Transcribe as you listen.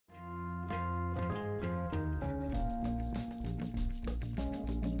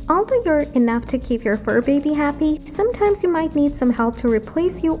Although you're enough to keep your fur baby happy, sometimes you might need some help to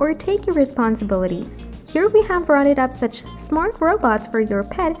replace you or take your responsibility. Here we have rounded up such smart robots for your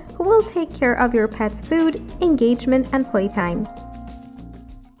pet who will take care of your pet's food, engagement, and playtime.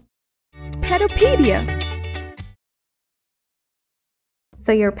 Petopedia.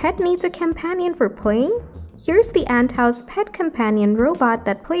 So your pet needs a companion for playing? Here's the Anthouse pet companion robot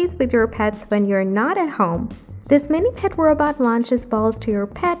that plays with your pets when you're not at home. This mini pet robot launches balls to your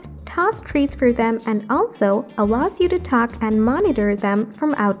pet, tosses treats for them, and also allows you to talk and monitor them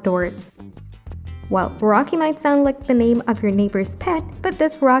from outdoors. Well, Rocki might sound like the name of your neighbor's pet, but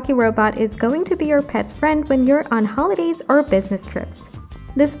this Rocki Robot is going to be your pet's friend when you're on holidays or business trips.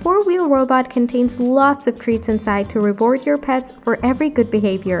 This 4-wheel robot contains lots of treats inside to reward your pets for every good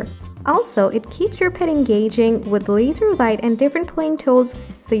behavior. Also, it keeps your pet engaging with laser light and different playing tools,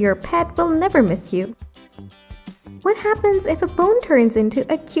 so your pet will never miss you. What happens if a bone turns into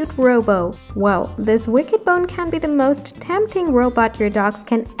a cute robo? Well, this Wickedbone can be the most tempting robot your dogs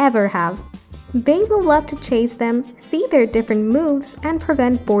can ever have. They will love to chase them, see their different moves, and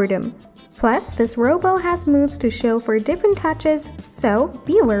prevent boredom. Plus, this robo has moods to show for different touches, so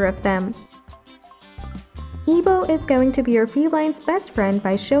be aware of them. Ebo is going to be your feline's best friend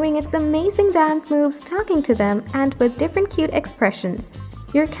by showing its amazing dance moves, talking to them, and with different cute expressions.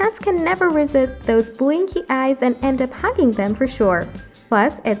 Your cats can never resist those blinky eyes and end up hugging them for sure.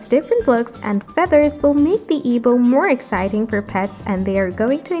 Plus, its different looks and feathers will make the Ebo more exciting for pets, and they are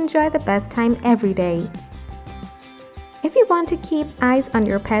going to enjoy the best time every day. If you want to keep eyes on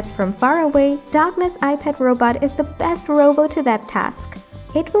your pets from far away, DOGNESS iPet Robot is the best robo to that task.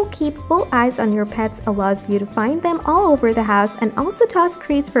 It will keep full eyes on your pets, allows you to find them all over the house, and also toss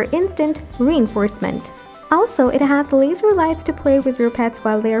treats for instant reinforcement. Also, it has laser lights to play with your pets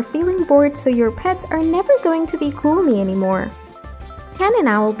while they are feeling bored, so your pets are never going to be gloomy anymore. Can an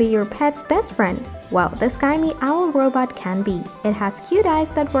owl be your pet's best friend? Well, the SKYMEE Owl Robot can be. It has cute eyes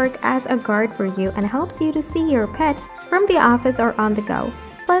that work as a guard for you and helps you to see your pet from the office or on the go.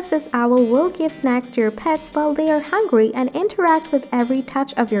 Plus, this owl will give snacks to your pets while they are hungry and interact with every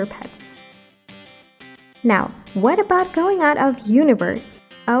touch of your pets. Now, what about going out of universe?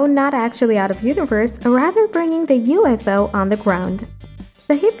 Oh, not actually out of universe, rather bringing the UFO on the ground.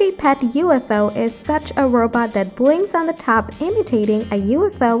 The HIPIPET UFO is such a robot that blinks on the top, imitating a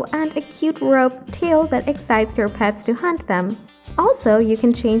UFO, and a cute rope tail that excites your pets to hunt them. Also, you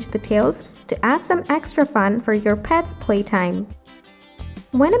can change the tails to add some extra fun for your pet's playtime.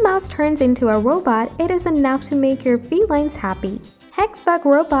 When a mouse turns into a robot, it is enough to make your felines happy. Hexbug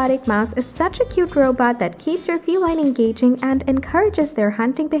Robotic Mouse is such a cute robot that keeps your feline engaging and encourages their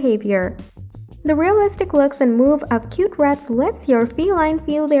hunting behavior. The realistic looks and move of cute rats lets your feline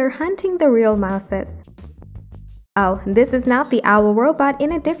feel they're hunting the real mouses. Oh, this is not the owl robot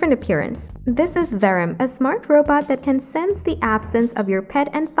in a different appearance. This is Varram, a smart robot that can sense the absence of your pet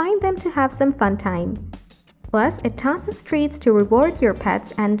and find them to have some fun time. Plus, it tosses treats to reward your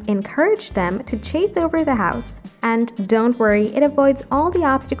pets and encourage them to chase over the house. And don't worry, it avoids all the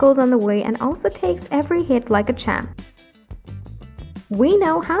obstacles on the way and also takes every hit like a champ. We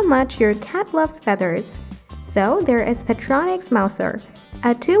know how much your cat loves feathers. So there is Petronics Mousr,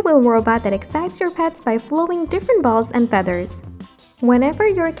 a 2-wheel robot that excites your pets by flowing different balls and feathers. Whenever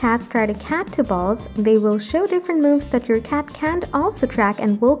your cats try to cat to balls, they will show different moves that your cat can't also track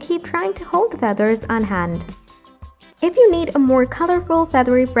and will keep trying to hold the feathers on hand. If you need a more colorful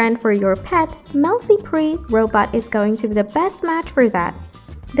feathery friend for your pet, MalsiPree robot is going to be the best match for that.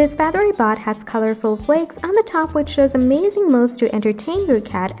 This feathery bot has colorful flakes on the top which shows amazing moves to entertain your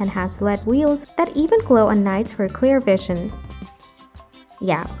cat and has LED wheels that even glow on nights for clear vision.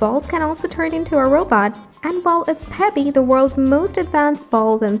 Yeah, balls can also turn into a robot, and while it's Pebby, the world's most advanced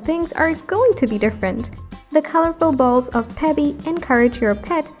ball, then things are going to be different. The colorful balls of Pebby encourage your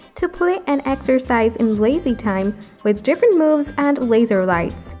pet to play and exercise in lazy time with different moves and laser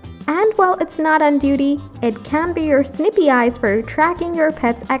lights. And while it's not on duty, it can be your snippy eyes for tracking your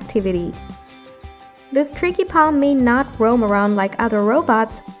pet's activity. This TrickyPaw may not roam around like other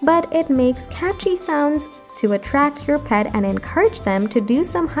robots, but it makes catchy sounds to attract your pet and encourage them to do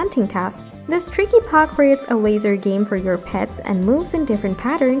some hunting tasks. This TrickyPaw creates a laser game for your pets and moves in different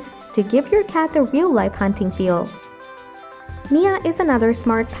patterns to give your cat the real-life hunting feel. Mia is another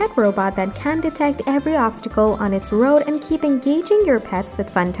smart pet robot that can detect every obstacle on its road and keep engaging your pets with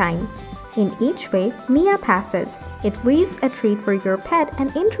fun time. In each way Mia passes, it leaves a treat for your pet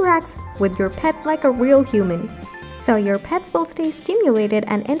and interacts with your pet like a real human. So your pets will stay stimulated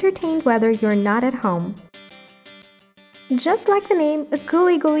and entertained whether you're not at home. Just like the name,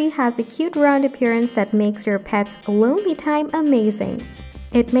 GULIGULI has a cute round appearance that makes your pet's lonely time amazing.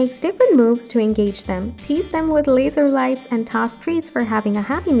 It makes different moves to engage them, tease them with laser lights, and toss treats for having a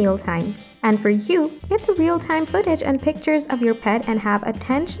happy meal time. And for you, get the real-time footage and pictures of your pet and have a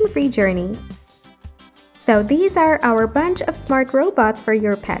tension-free journey. So these are our bunch of smart robots for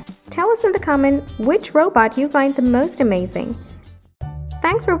your pet. Tell us in the comment which robot you find the most amazing.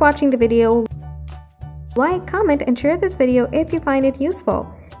 Thanks for watching the video. Like, comment, and share this video if you find it useful.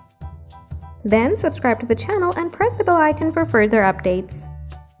 Then subscribe to the channel and press the bell icon for further updates.